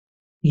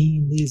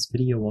In this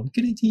video, I'm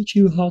going to teach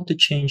you how to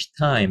change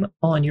time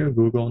on your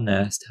Google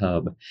Nest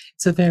Hub.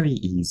 It's a very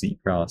easy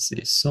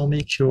process, so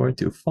make sure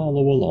to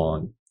follow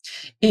along.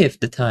 If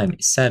the time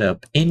is set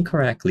up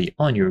incorrectly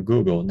on your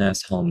Google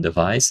Nest Home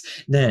device,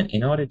 then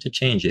in order to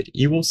change it,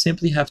 you will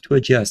simply have to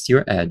adjust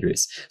your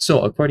address.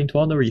 So according to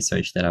all the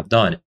research that I've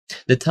done,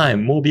 the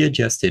time will be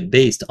adjusted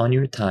based on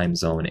your time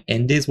zone,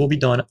 and this will be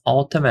done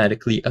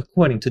automatically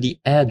according to the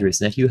address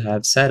that you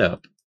have set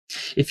up.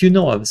 If you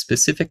know of a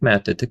specific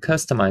method to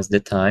customize the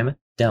time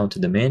down to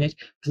the minute,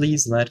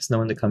 please let us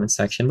know in the comment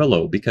section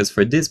below, because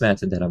for this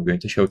method that I'm going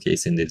to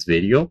showcase in this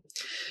video,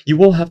 you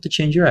will have to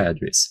change your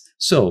address.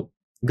 So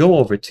go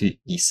over to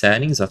the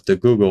settings of the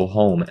Google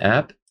Home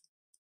app.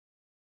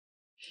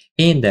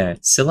 In there,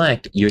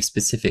 select your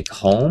specific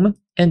home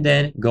and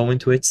then go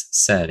into its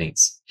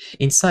settings.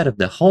 Inside of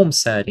the home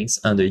settings,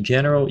 under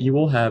general, you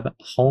will have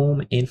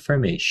home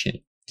information.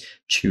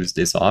 Choose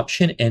this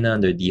option, and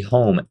under the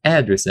home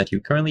address that you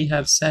currently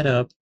have set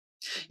up,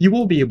 you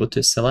will be able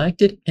to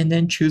select it and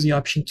then choose the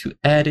option to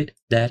edit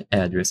that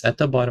address at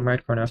the bottom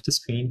right corner of the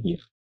screen here.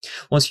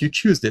 Once you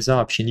choose this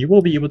option, you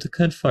will be able to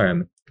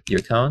confirm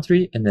your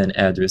country and then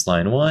address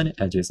line 1,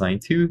 address line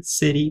 2,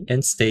 city,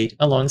 and state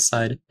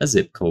alongside a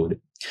zip code.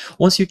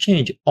 Once you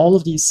change all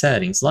of these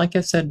settings, like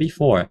I said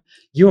before,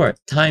 your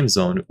time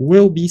zone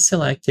will be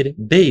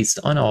selected based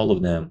on all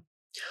of them.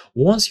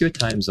 Once your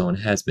time zone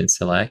has been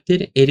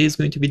selected, it is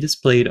going to be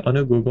displayed on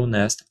a Google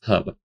Nest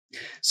Hub.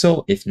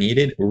 So if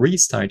needed,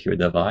 restart your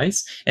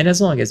device, and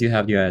as long as you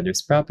have your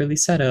address properly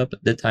set up,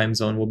 the time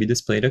zone will be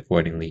displayed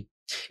accordingly.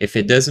 If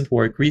it doesn't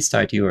work,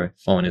 restart your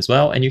phone as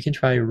well, and you can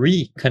try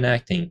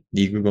reconnecting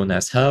the Google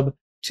Nest Hub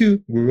to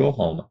Google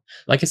Home.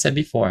 Like I said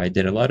before, I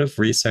did a lot of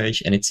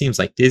research, and it seems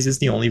like this is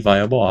the only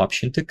viable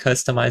option to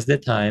customize the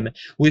time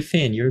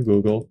within your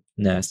Google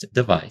Nest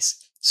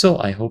device. So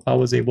I hope I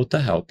was able to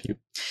help you.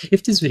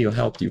 If this video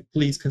helped you,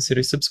 please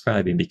consider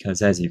subscribing,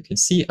 because as you can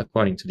see,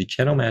 according to the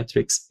channel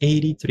metrics,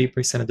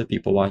 83% of the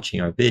people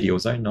watching our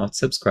videos are not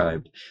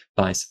subscribed.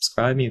 By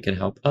subscribing, you can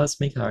help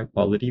us make higher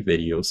quality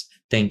videos.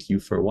 Thank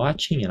you for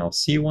watching, and I'll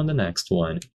see you on the next one.